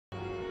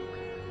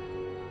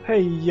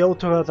Hey yo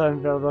to her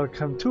and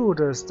welcome to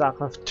the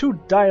StarCraft 2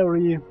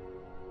 diary.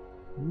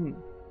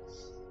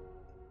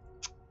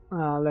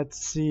 Let's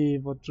see,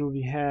 what do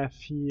we have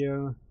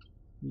here?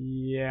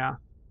 Yeah,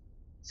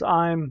 so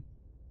I'm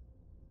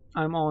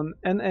on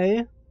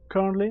NA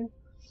currently,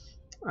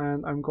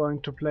 and I'm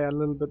going to play a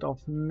little bit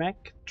of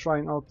mech,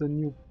 trying out the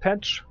new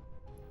patch,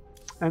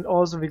 and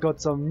also we got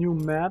some new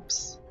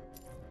maps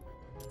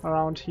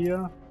around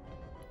here.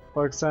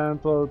 For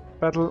example,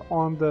 Battle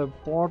on the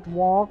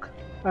Boardwalk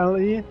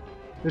LE,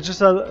 which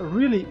is a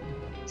really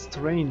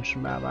strange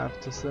map, I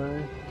have to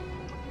say.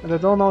 And I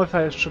don't know if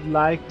I should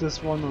like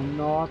this one or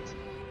not.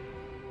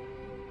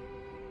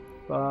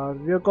 But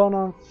we're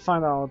gonna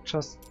find out,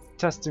 just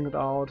testing it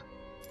out.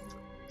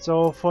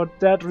 So for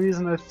that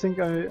reason I think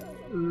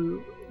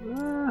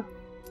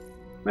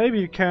maybe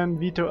you can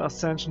veto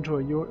Ascension to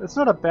a unit. It's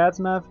not a bad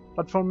map,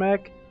 but for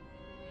mech,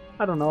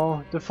 I don't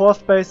know. The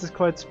fourth base is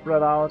quite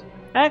spread out.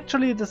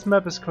 Actually, this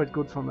map is quite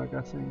good for mech,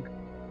 I think.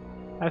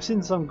 I've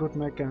seen some good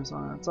mech games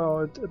on it,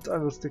 so I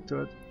will stick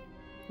to it.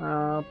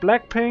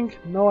 Black-pink,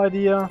 no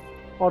idea.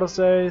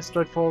 Odyssey,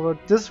 straightforward.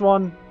 This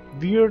one,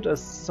 weird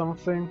as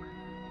something.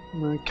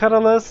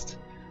 Catalyst,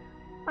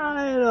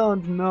 I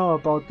don't know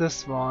about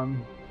this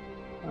one.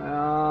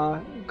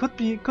 Could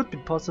be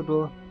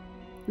possible.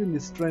 Really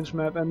strange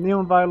map. And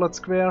Neon Violet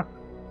Square,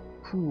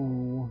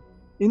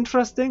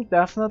 interesting,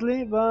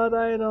 definitely, but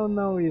I don't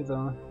know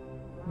either.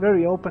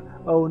 Very open.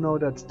 Oh no,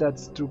 that's that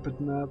stupid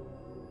map.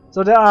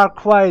 So there are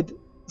quite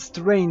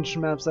strange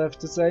maps, I have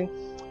to say,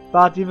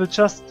 but we will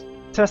just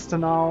test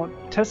them out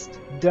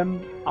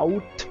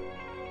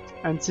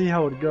and see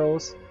how it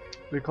goes,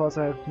 because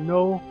I have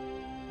no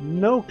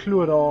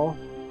clue at all.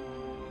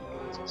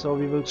 So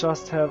we will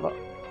just have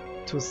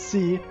to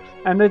see.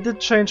 And they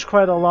did change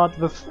quite a lot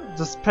with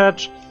this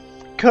patch.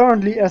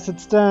 Currently, as it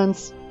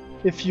stands,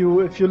 if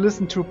you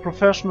listen to a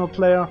professional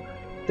player,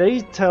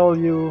 they tell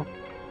you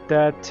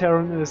that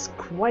Terran is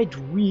quite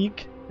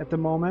weak at the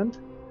moment.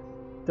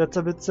 That's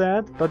a bit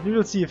sad, but we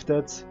will see if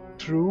that's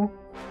true.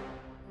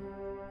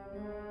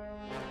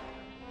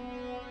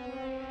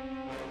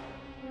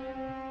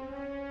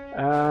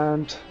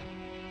 And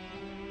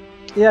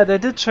yeah, they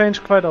did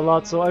change quite a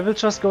lot, so I will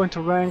just go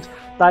into ranked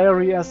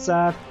diary as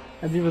said,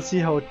 and we will see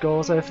how it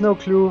goes. I have no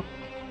clue,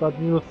 but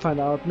we will find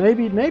out.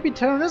 Maybe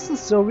Terran isn't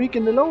so weak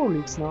in the lower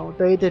leagues now.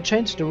 They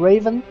changed the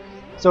Raven,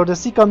 so the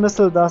Seeker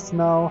missile does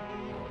now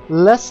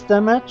less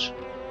damage,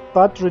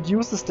 but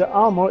reduces the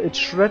armor. It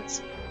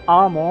shreds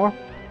armor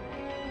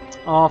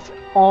of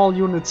all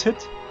units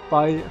hit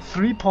by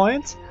 3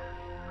 points.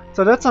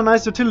 So that's a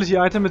nice utility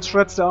item. It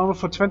shreds the armor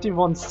for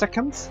 21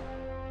 seconds.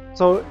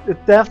 So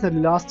it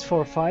definitely lasts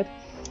for a fight.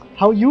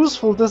 How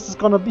useful this is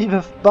gonna be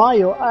with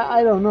Bio,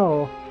 I don't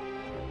know.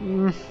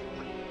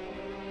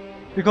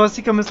 Because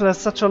Seeker Missile has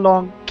such a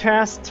long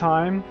cast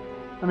time.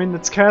 I mean,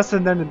 it's cast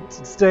and then it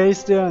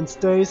stays there and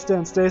stays there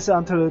and stays there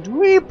until it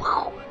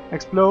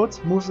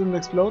explodes, moves and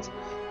explodes.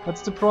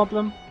 That's the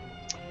problem.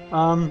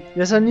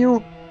 There's a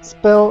new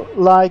spell,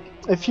 like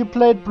if you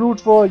played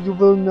Brood War, you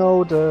will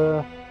know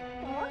the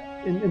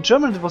in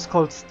German it was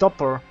called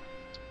Stopper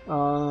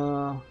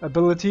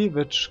ability,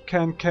 which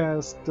can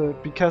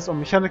be cast on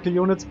mechanical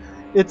units.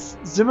 It's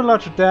similar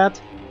to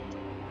that,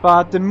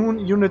 but the moon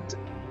unit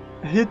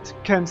hit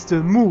can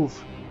still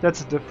move.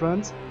 That's the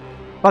difference,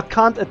 but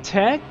can't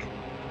attack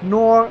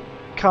nor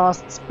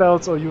cast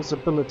spells or use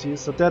abilities,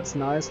 so that's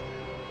nice.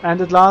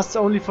 And it lasts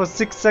only for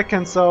 6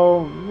 seconds,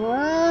 so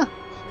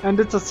and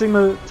it's a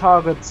single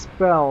target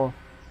spell.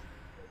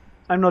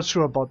 I'm not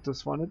sure about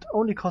this one. It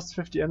only costs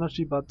 50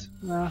 energy, but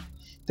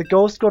the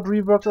ghost got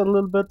reworked a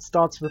little bit.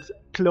 Starts with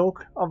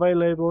cloak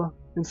available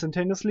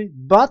instantaneously,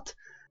 but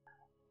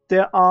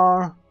there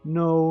are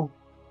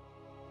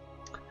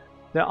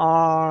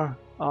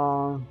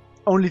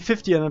only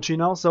 50 energy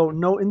now, so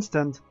no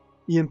instant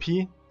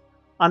EMP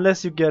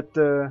unless you get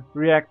the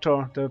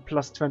reactor, the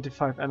plus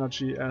 25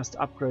 energy as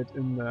the upgrade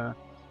in the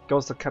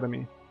Ghost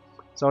Academy.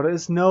 So there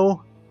is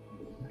no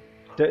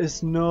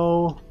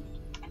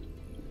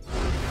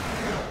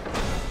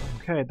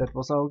okay, that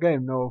was our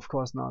game. No, of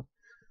course not.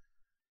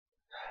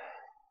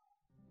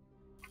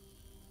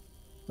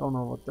 Don't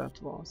know what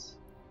that was.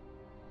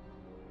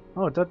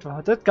 Oh,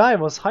 that guy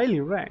was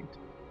highly ranked.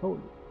 Holy.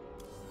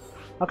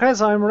 Okay,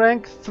 so I'm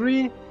rank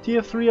 3,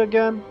 tier 3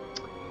 again.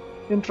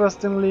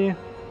 Interestingly,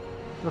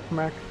 with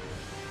mech.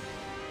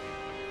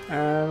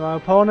 And my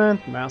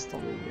opponent, Master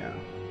League, yeah.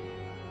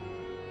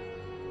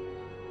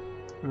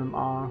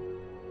 MMR.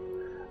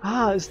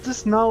 Ah, is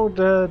this now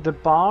the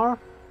bar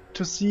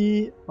to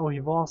see? Oh, he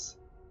was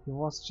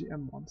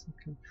GM once.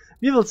 Okay,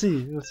 we will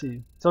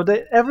see. So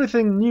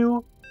everything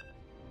new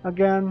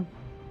again.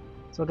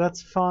 So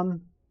that's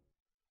fun.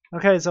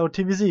 Okay, so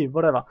TvZ,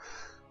 whatever.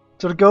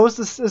 So the ghost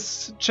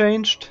is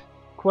changed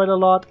quite a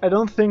lot. I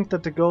don't think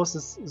that the ghost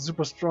is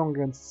super strong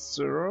against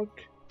Zerg.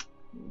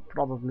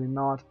 Probably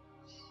not.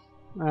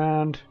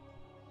 And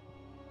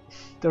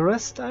the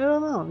rest, I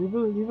don't know.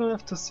 We will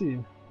have to see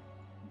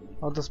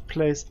how this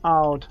plays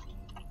out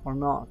or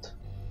not.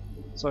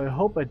 So I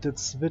hope I did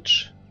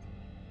switch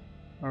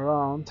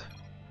around.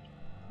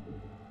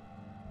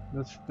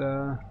 with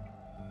the...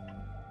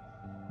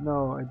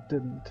 No, I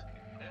didn't.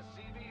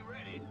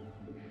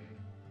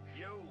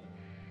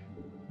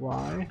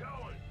 Why?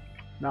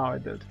 Now I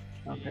did.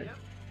 Okay.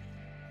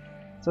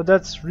 So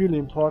that's really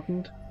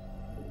important.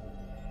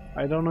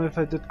 I don't know if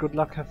I did good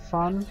luck, have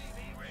fun.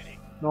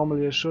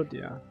 Normally I should,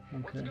 yeah.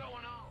 Okay.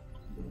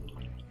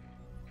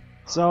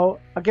 So,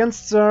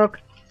 against Zerg,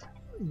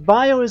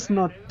 Bio is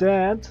not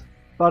dead,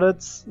 but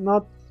it's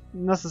not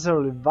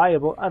necessarily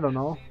viable. I don't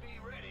know.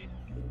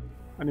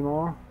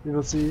 Anymore. We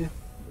will see.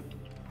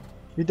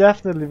 We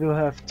definitely will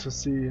have to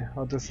see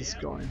how this is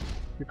going.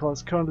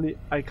 Because currently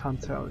I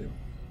can't tell you.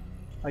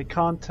 I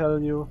can't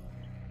tell you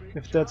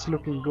if that's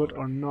looking good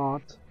or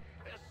not.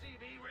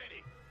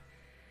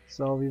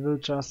 So we will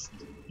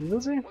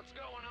see?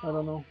 I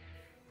don't know.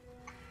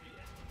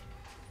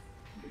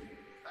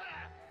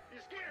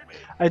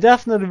 I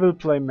definitely will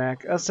play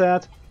mech. As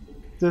said,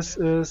 this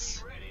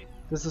is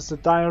a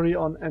diary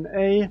on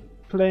NA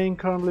playing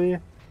currently,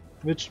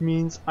 which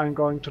means I'm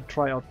going to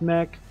try out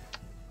mech.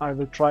 I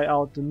will try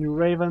out the new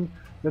Raven.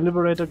 The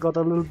Liberator got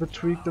a little bit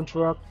tweaked and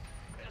worked.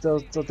 So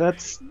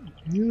that's,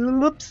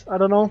 oops, I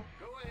don't know,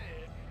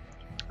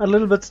 a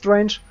little bit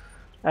strange.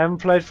 I haven't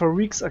played for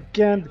weeks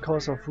again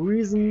because of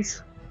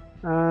reasons,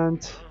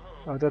 and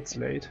oh, that's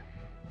late.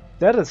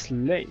 That is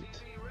late.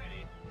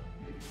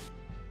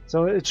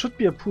 So it should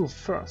be a pool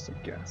first, I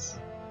guess.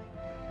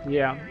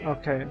 Yeah,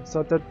 okay.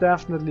 So that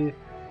definitely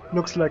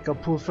looks like a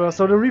pool first.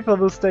 So the Reaper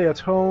will stay at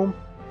home.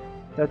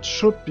 That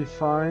should be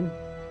fine.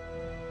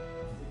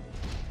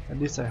 At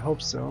least I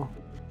hope so.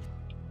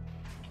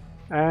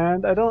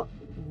 And I don't.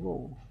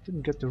 Whoa!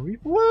 Didn't get the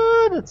Reaper.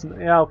 What? It's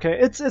yeah, okay.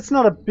 It's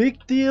not a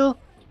big deal,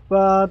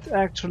 but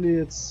actually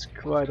it's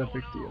quite a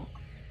big deal.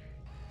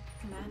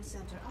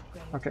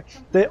 Okay.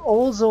 They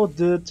also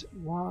did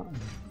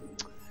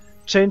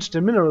change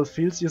the mineral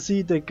fields. You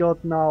see, they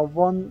got now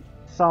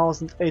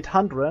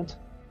 1,800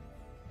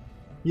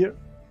 here.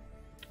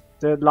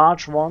 The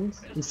large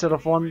ones instead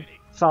of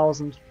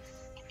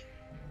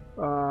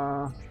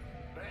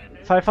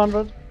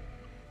 1,500.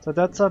 So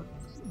that's a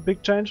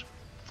big change.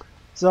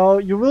 So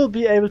you will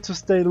be able to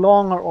stay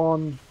longer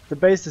on the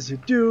bases you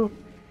do,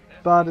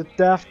 but it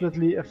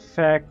definitely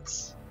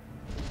affects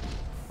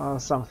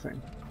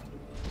something.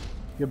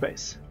 Your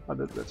base a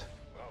little bit.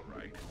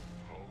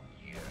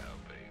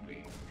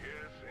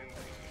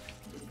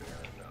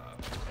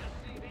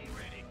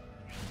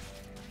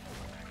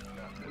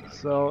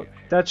 So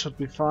that should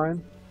be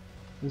fine.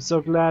 I'm so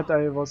glad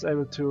I was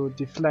able to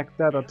deflect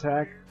that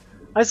attack.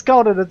 I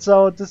scouted it,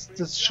 so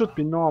this should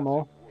be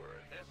normal.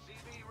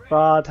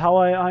 But how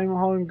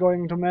I'm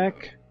going to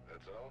mech,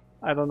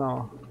 I don't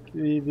know.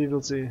 We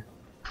will see.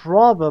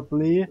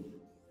 Probably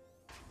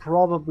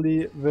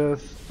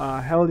with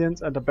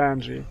Hellions and a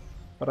Banshee,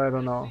 but I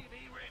don't know.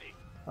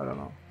 I don't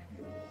know.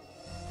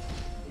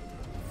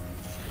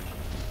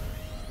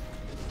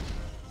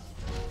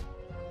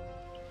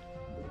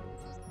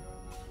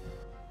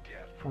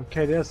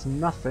 Okay, there's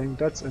nothing.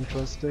 That's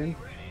interesting.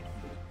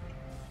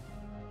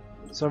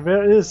 So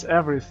where is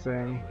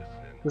everything?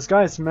 This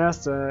guy is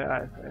master,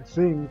 I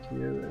think he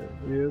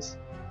is.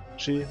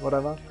 She,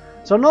 whatever.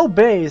 So no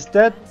base.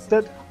 That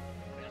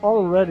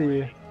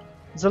already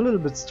is a little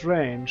bit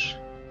strange.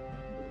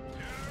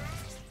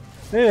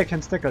 Maybe I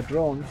can stick a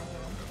drone.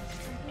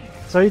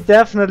 So he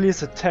definitely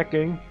is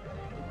attacking.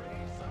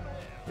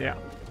 Yeah.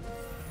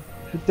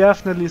 He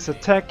definitely is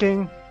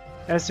attacking,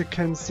 as you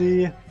can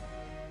see.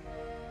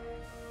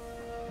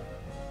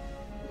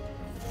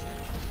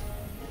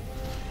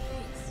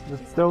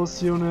 With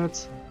those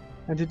units,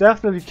 and he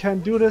definitely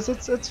can do this.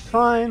 It's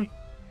fine.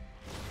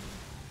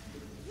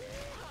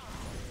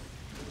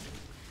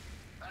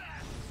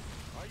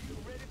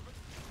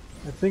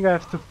 I think I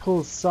have to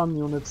pull some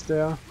units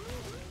there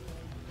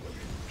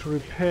to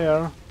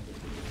repair,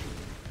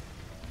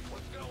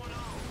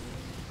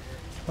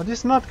 but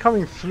he's not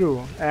coming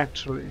through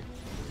actually.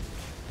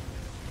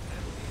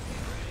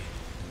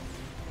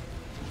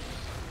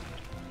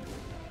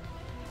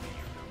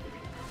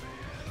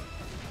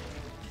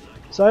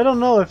 So I don't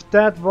know if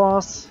that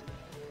was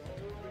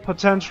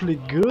potentially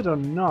good or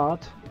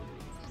not.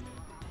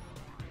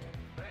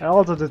 I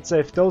also did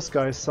save those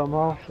guys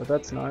somehow, but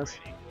that's nice.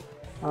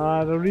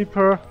 The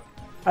Reaper,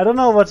 I don't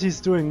know what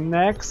he's doing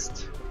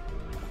next.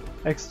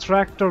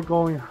 Extractor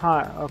going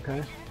high,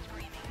 okay.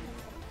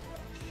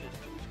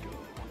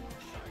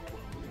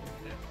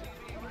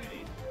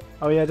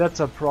 Oh yeah, that's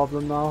a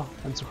problem now,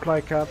 and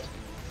supply capped.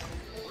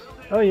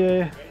 Oh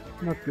yeah,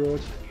 not good.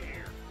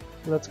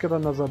 Let's get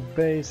another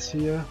base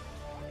here.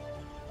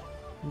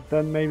 And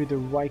then maybe the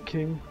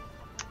Viking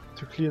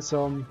to clear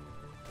some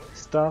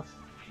stuff.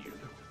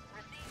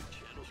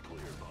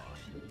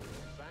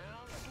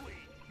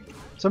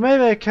 So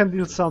maybe I can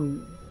deal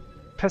some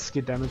pesky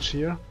damage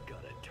here.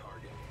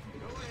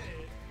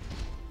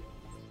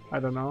 I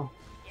don't know.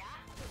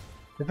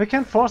 If I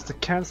can force the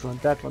cancel on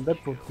that one,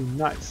 that would be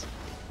nice.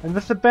 And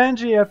with the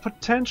Banshee I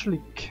potentially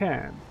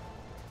can.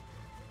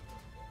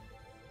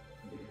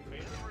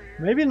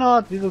 Maybe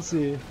not, we will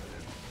see.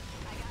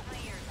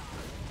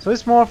 So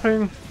he's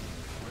morphing.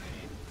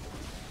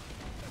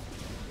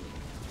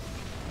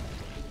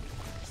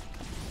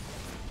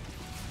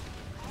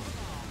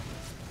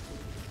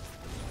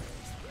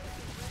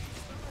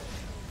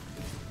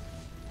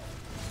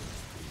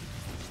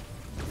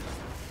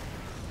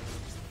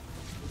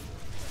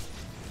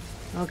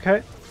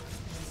 Okay.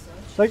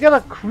 So I get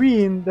a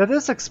queen. That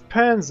is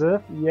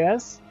expensive,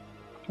 yes.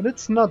 But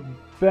it's not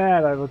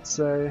bad, I would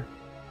say.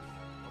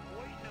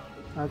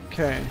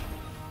 Okay.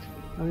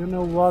 Now you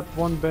know what?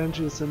 One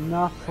Banshee is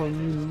enough for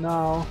me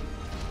now.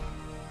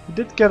 He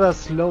did get a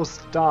slow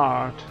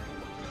start.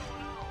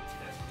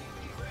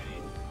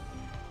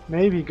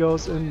 Maybe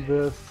goes in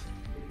with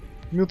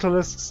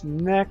Mutalisks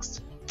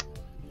next.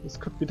 This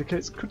could be the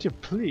case. Could you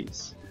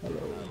please?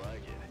 Hello.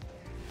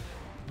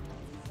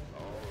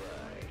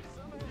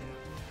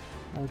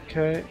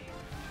 Okay.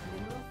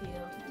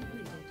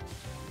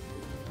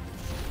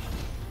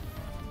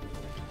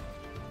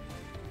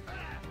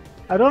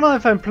 I don't know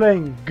if I'm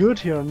playing good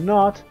here or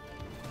not,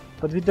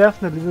 but we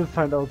definitely will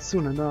find out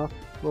soon enough.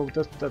 Whoa,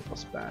 that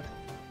was bad.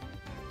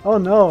 Oh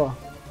no!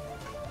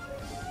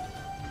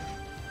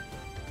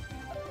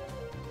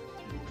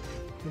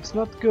 It's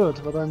not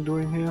good what I'm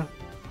doing here.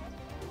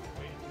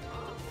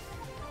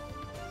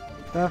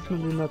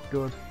 Definitely not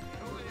good.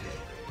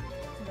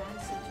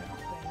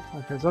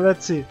 Okay, so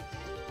let's see.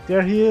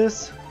 There he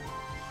is.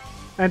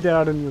 And there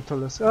are the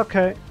Mutalisks.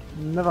 Okay,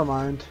 never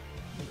mind.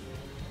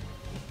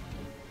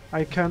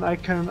 I can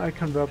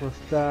work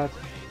with that.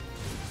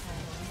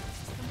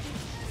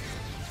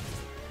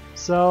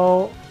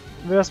 So,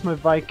 where's my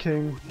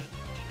Viking?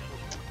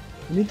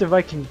 I need the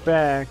Viking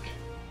back.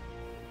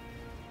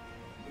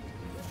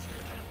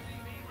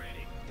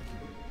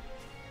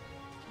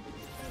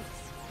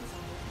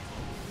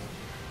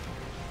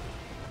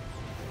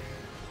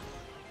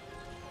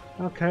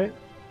 Okay.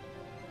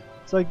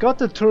 So I got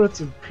the turrets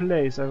in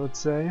place, I would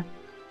say.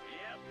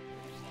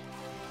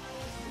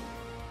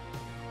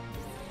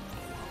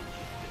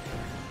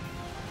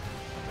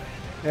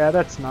 Yeah,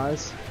 that's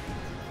nice.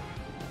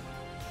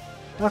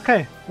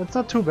 Okay, that's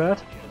not too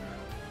bad.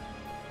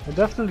 I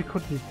definitely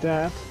could need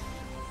that.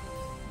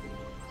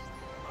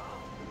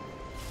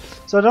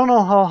 So I don't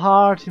know how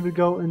hard he will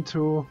go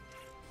into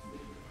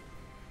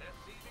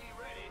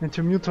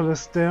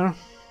Mutalisk there.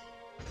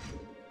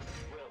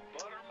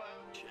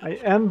 I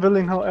am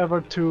willing,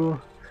 however, to.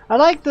 I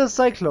like the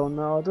Cyclone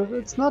now.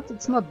 It's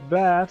not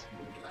bad.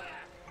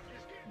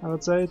 I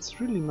would say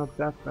it's really not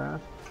that bad.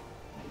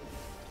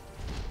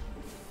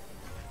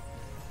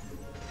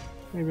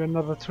 Maybe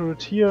another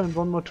turret here and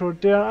one more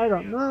turret there. I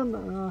don't know.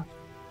 No.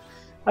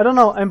 I don't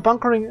know. I'm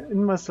bunkering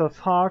in myself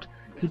hard.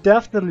 He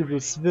definitely will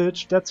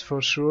switch. That's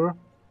for sure.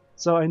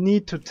 So I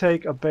need to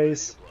take a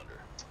base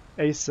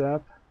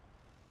ASAP.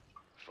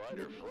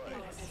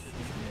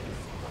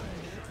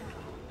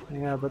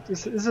 Yeah, but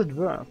is it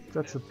worth?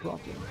 That's a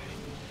problem.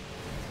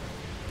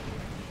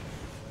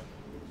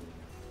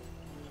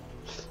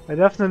 I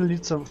definitely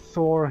need some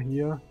Thor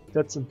here.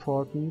 That's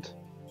important.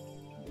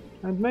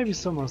 And maybe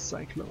some more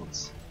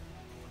Cyclones.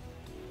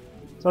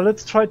 So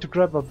let's try to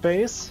grab a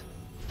base.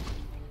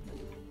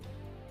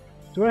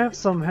 Do I have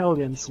some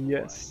Hellions?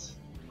 Yes.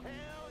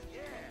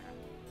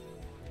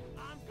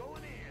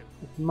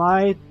 It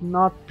might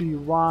not be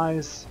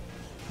wise,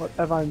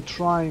 whatever I'm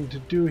trying to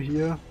do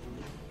here.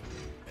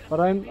 But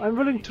I'm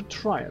willing to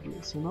try at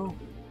least, you know?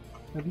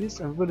 At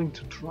least I'm willing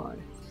to try.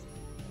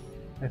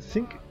 I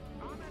think...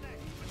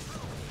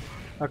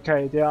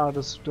 Okay, there are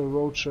the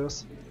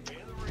roaches.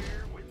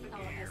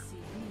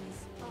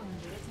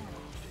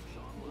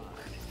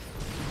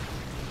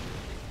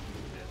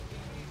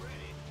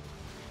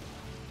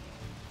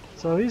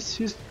 So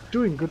he's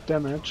doing good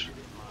damage.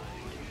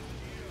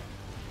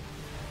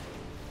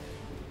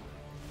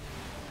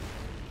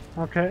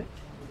 Okay.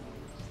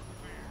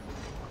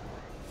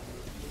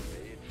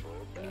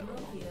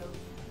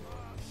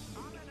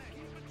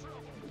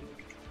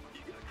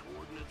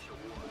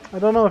 I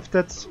don't know if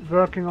that's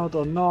working out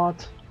or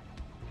not.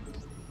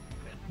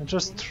 I'm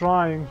just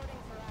trying.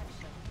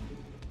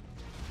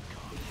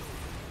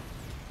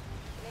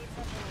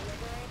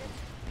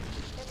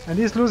 And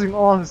he's losing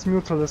all his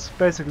Mutalisks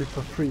basically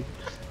for free.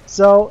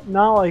 So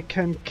now I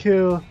can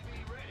kill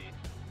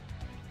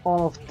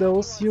all of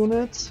those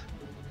units.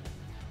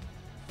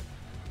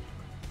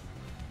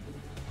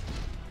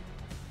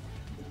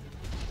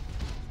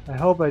 I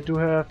hope I do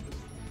have...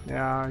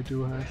 Yeah, I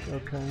do have,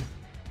 okay.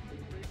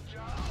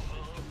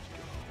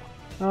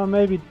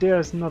 Maybe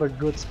there's not a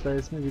good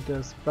space, maybe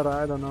there's better,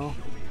 I don't know.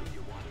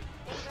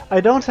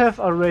 I don't have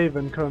a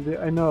Raven currently,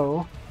 I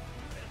know.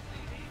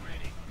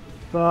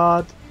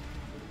 But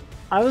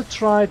I will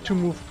try to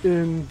move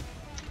in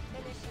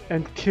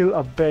and kill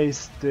a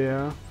base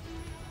there.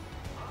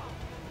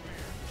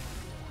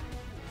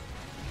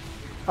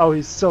 Oh,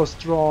 he's so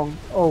strong.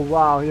 Oh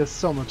wow, he has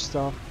so much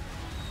stuff.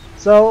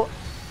 So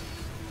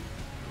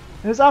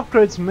his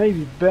upgrades may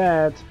be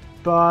bad,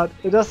 but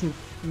it doesn't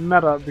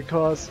matter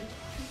because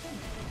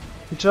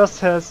he just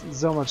has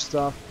so much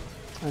stuff,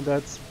 and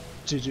that's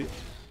GG.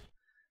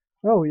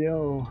 Oh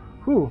yo,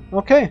 whew,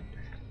 okay.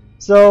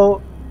 So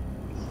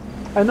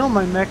I know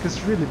my mech is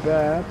really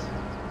bad.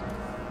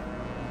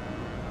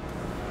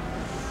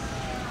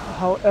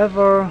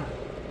 However,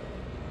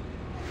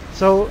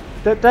 so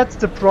that's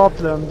the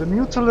problem. The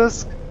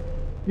Mutalisk,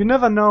 you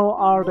never know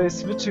are they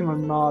switching or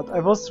not. I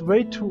was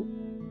way too...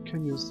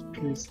 Can you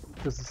please?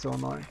 This is so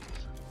annoying.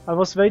 I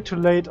was way too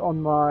late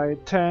on my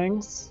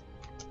tanks.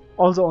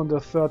 Also on the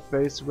third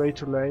base, way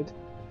too late.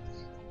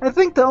 I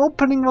think the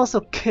opening was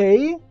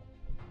okay.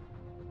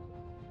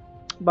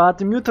 But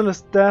the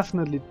Mutalist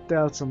definitely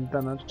dealt some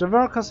damage. The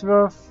workers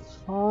were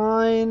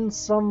fine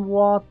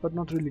somewhat, but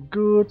not really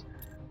good.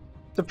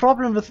 The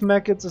problem with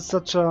mech is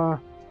such a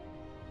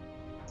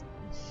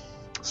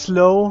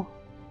slow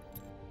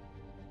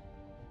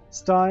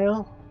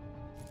style.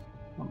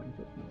 Oh my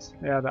goodness.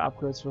 Yeah, the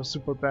upgrades were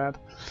super bad.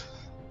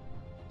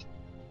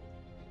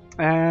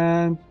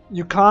 And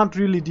you can't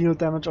really deal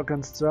damage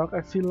against Zerg,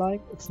 I feel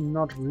like. It's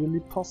not really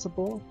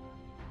possible.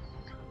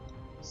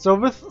 So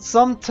with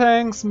some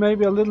tanks,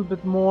 maybe a little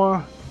bit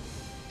more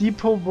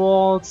depot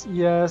walls,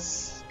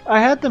 yes. I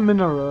had the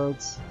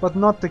minerals, but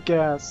not the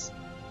gas.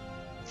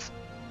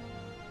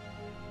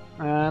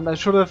 And I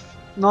should have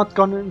not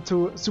gone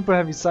into super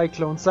heavy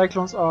cyclones.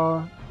 Cyclones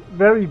are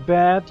very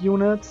bad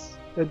units.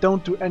 They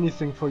don't do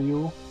anything for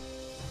you.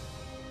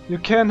 You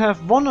can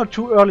have 1 or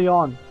 2 early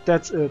on,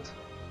 that's it.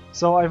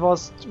 So I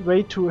was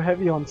way too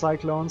heavy on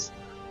cyclones.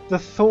 The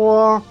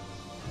Thor...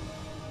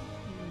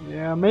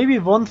 yeah, maybe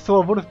 1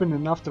 Thor would have been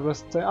enough, the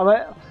rest...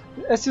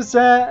 as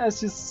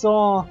you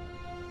saw,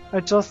 I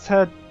just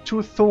had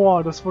 2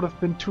 Thor, this would have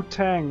been 2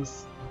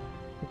 tanks.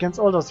 Against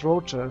all those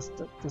roaches,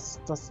 this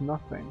does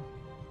nothing.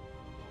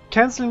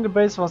 Cancelling the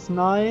base was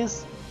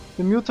nice.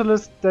 The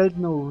Mutalists dealt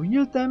no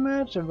real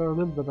damage, they were a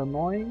little bit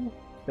annoying.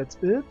 That's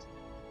it.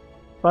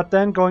 But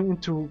then going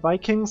into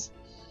Vikings...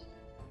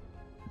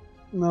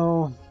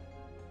 no.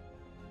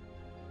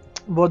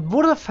 What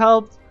would have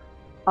helped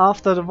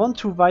after the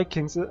 1-2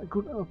 Vikings...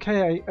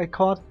 okay, I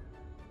caught...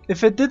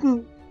 if it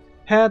didn't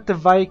had the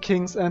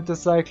Vikings and the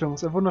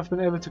Cyclones, I wouldn't have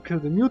been able to kill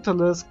the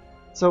Mutalisk.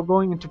 So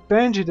going into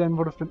Banshee then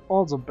would have been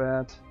also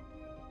bad.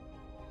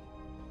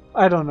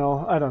 I don't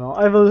know.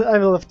 I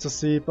will have to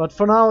see. But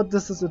for now,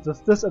 this is it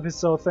with this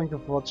episode. Thank you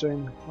for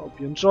watching. Hope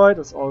you enjoyed.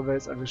 As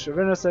always, I wish you a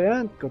very nice day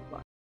and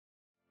goodbye.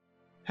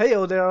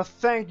 Heyo there,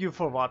 thank you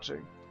for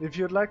watching. If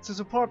you'd like to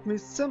support me,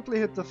 simply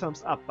hit the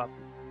thumbs up button.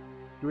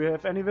 Do you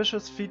have any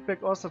wishes,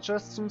 feedback or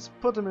suggestions?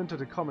 Put them into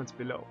the comments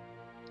below.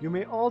 You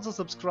may also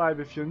subscribe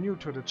if you're new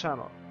to the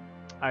channel.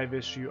 I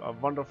wish you a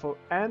wonderful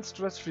and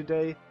stress-free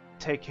day.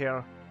 Take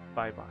care.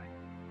 Bye bye.